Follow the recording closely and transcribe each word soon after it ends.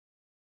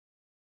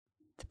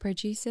The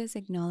producers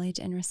acknowledge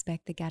and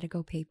respect the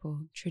Gadigal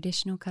people,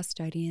 traditional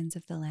custodians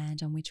of the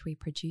land on which we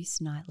produce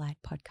Nightlight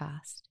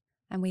podcast.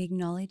 And we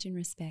acknowledge and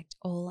respect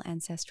all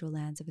ancestral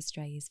lands of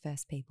Australia's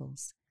First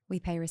Peoples. We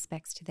pay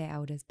respects to their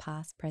elders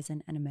past,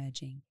 present and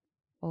emerging.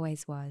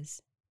 Always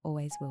was,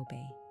 always will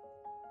be.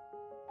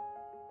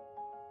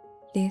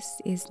 This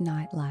is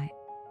Nightlight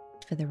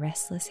for the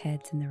restless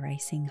heads and the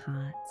racing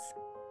hearts.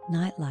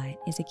 Nightlight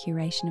is a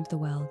curation of the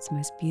world's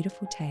most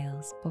beautiful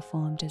tales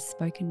performed as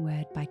spoken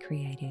word by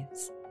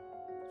creatives.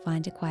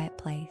 Find a quiet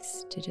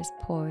place to just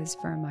pause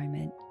for a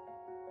moment,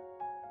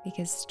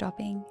 because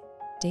stopping,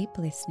 deep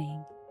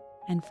listening,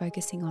 and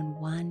focusing on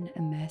one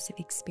immersive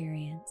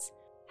experience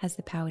has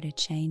the power to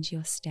change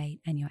your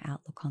state and your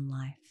outlook on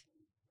life.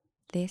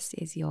 This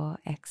is your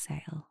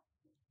exhale.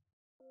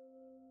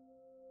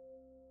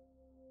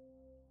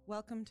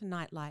 Welcome to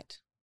Nightlight,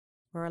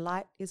 where a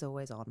light is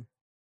always on.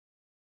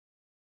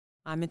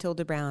 I'm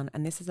Matilda Brown,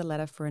 and this is a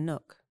letter for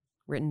Anouk,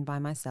 written by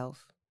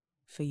myself,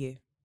 for you.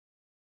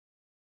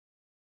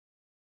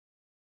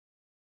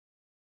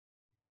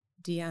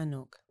 Dear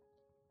Anouk,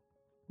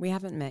 we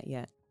haven't met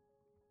yet,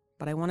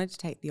 but I wanted to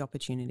take the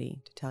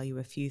opportunity to tell you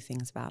a few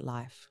things about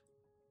life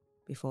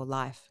before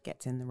life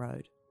gets in the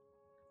road.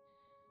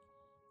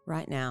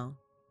 Right now,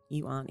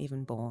 you aren't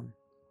even born.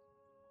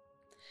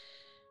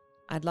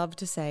 I'd love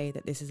to say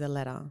that this is a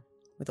letter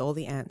with all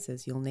the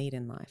answers you'll need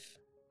in life,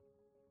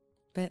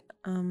 but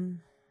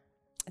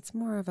it's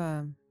more of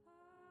a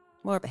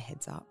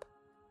heads up,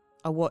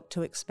 a what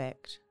to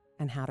expect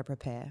and how to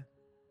prepare.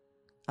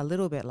 A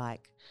little bit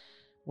like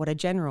what a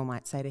general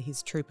might say to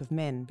his troop of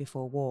men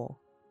before war.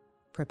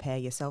 Prepare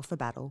yourself for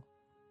battle.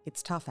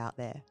 It's tough out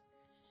there.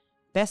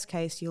 Best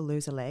case, you'll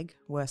lose a leg.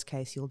 Worst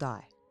case, you'll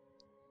die.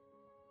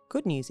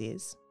 Good news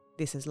is,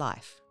 this is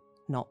life,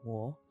 not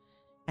war,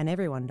 and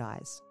everyone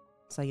dies,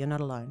 so you're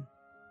not alone.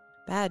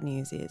 Bad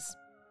news is,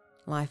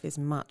 life is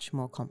much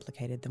more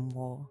complicated than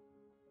war,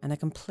 and a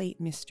complete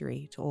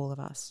mystery to all of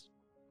us.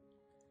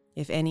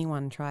 If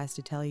anyone tries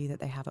to tell you that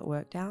they have it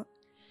worked out,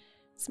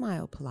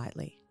 smile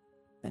politely,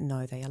 but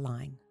know they are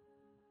lying.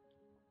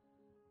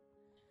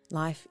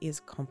 Life is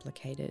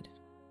complicated,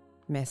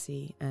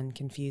 messy and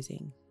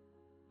confusing,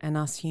 and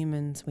us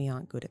humans, we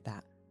aren't good at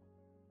that.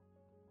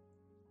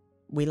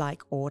 We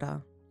like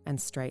order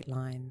and straight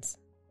lines,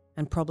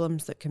 and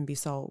problems that can be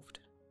solved.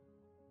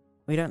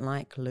 We don't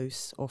like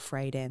loose or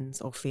frayed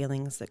ends or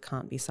feelings that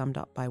can't be summed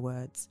up by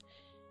words.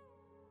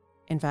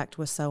 In fact,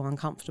 we're so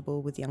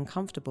uncomfortable with the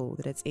uncomfortable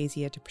that it's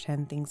easier to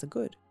pretend things are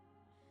good.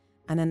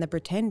 And then the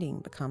pretending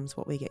becomes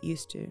what we get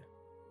used to.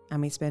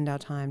 And we spend our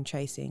time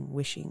chasing,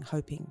 wishing,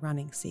 hoping,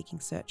 running, seeking,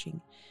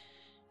 searching,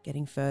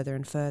 getting further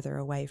and further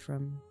away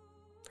from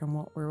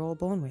what we're all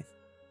born with,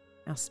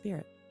 our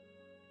spirit,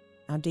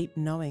 our deep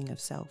knowing of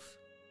self.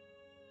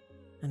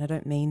 And I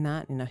don't mean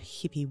that in a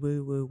hippie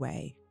woo-woo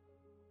way.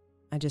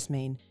 I just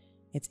mean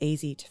it's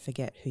easy to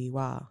forget who you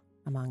are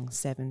among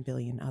 7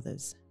 billion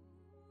others.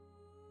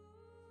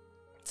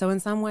 So in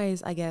some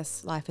ways, I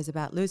guess life is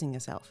about losing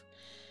yourself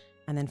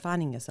and then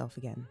finding yourself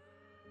again,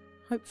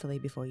 hopefully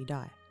before you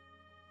die.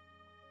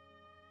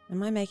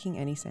 Am I making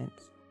any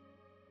sense?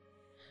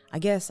 I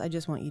guess I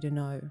just want you to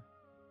know,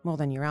 more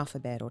than your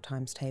alphabet or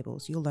times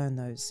tables, you'll learn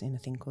those in a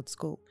thing called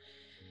school,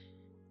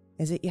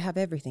 is that you have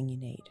everything you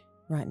need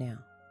right now.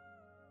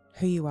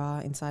 Who you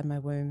are inside my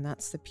womb,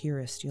 that's the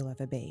purest you'll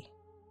ever be,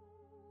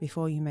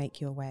 before you make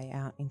your way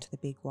out into the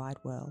big wide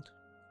world.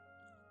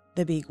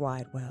 The big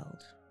wide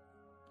world.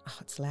 Oh,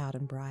 it's loud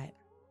and bright.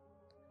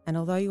 And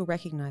although you'll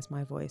recognise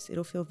my voice,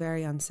 it'll feel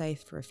very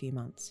unsafe for a few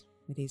months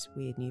with these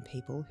weird new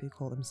people who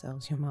call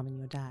themselves your mum and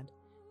your dad.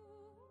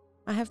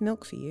 I have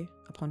milk for you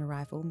upon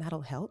arrival, and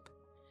that'll help.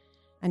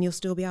 And you'll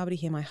still be able to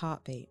hear my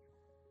heartbeat,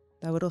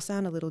 though it'll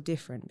sound a little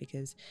different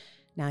because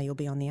now you'll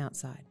be on the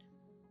outside.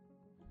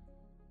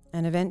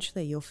 And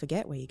eventually you'll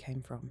forget where you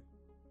came from,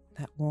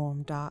 that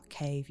warm, dark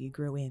cave you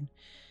grew in,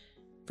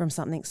 from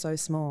something so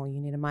small you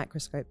need a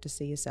microscope to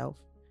see yourself.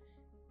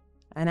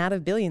 And out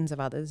of billions of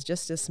others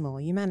just as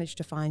small, you managed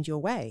to find your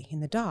way in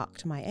the dark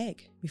to my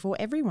egg before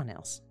everyone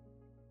else.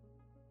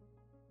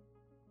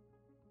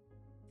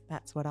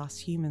 That's what us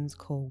humans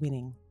call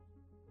winning.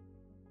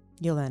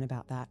 You'll learn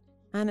about that.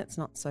 And it's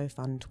not so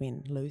fun to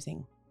win,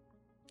 losing,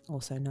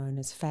 also known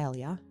as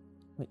failure,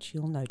 which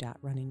you'll no doubt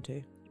run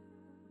into.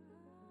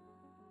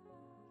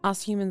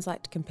 Us humans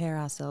like to compare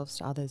ourselves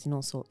to others in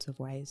all sorts of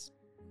ways.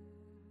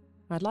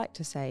 I'd like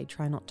to say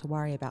try not to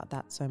worry about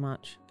that so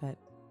much, but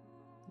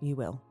you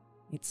will.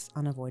 It's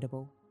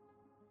unavoidable.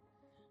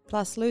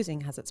 Plus, losing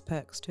has its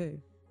perks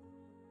too.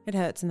 It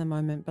hurts in the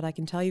moment, but I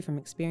can tell you from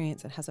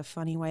experience it has a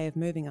funny way of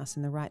moving us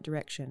in the right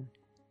direction.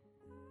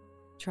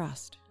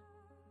 Trust.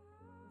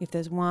 If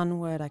there's one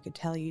word I could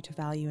tell you to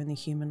value in the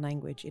human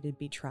language, it'd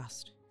be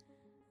trust.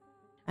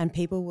 And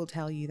people will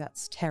tell you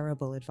that's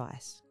terrible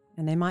advice.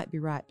 And they might be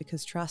right,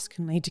 because trust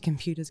can lead to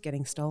computers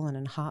getting stolen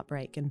and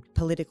heartbreak and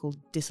political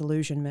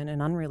disillusionment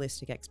and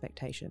unrealistic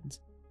expectations.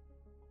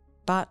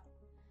 But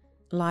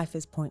life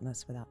is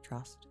pointless without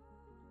trust.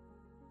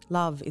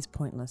 Love is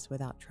pointless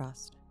without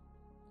trust.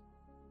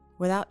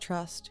 Without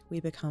trust, we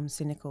become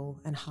cynical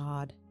and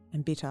hard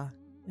and bitter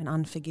and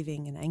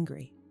unforgiving and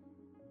angry.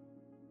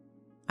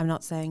 I'm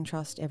not saying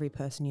trust every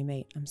person you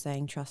meet. I'm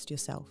saying trust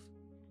yourself.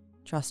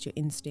 Trust your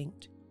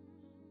instinct.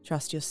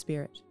 Trust your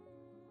spirit.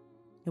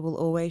 It will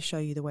always show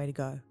you the way to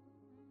go.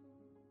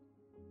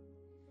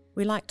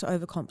 We like to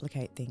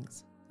overcomplicate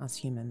things, us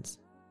humans,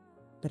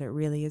 but it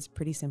really is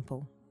pretty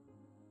simple.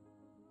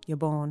 You're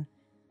born,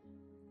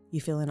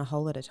 you fill in a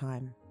hole at a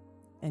time,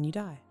 and you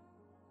die.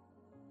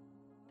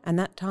 And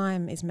that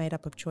time is made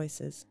up of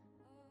choices.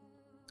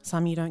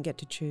 Some you don't get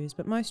to choose,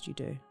 but most you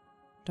do.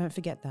 Don't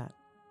forget that.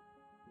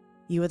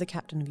 You are the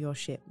captain of your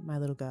ship, my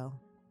little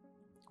girl.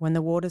 When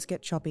the waters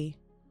get choppy,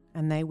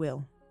 and they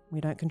will,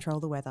 we don't control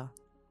the weather.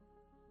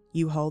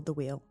 You hold the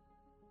wheel.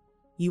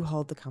 You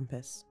hold the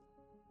compass.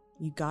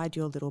 You guide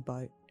your little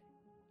boat.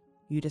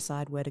 You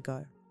decide where to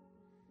go.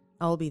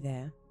 I'll be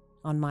there,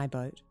 on my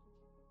boat,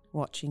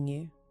 watching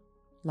you,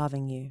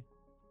 loving you,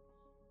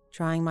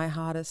 trying my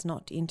hardest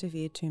not to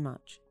interfere too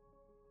much,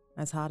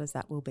 as hard as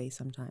that will be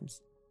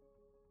sometimes.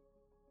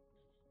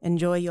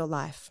 Enjoy your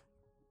life,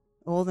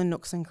 all the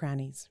nooks and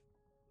crannies.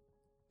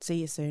 See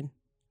you soon.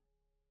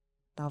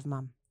 Love,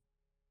 Mum.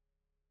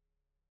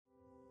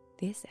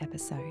 This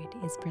episode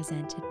is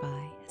presented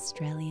by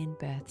Australian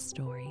Birth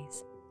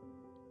Stories,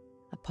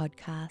 a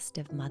podcast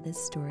of mothers'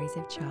 stories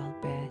of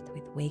childbirth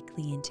with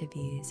weekly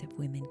interviews of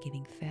women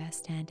giving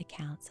first-hand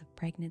accounts of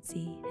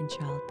pregnancy and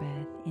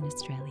childbirth in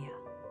Australia.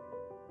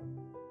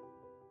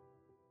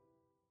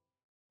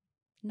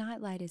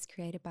 Nightlight is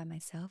created by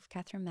myself,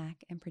 Catherine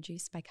Mack, and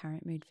produced by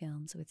Current Mood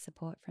Films with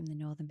support from the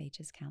Northern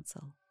Beaches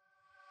Council.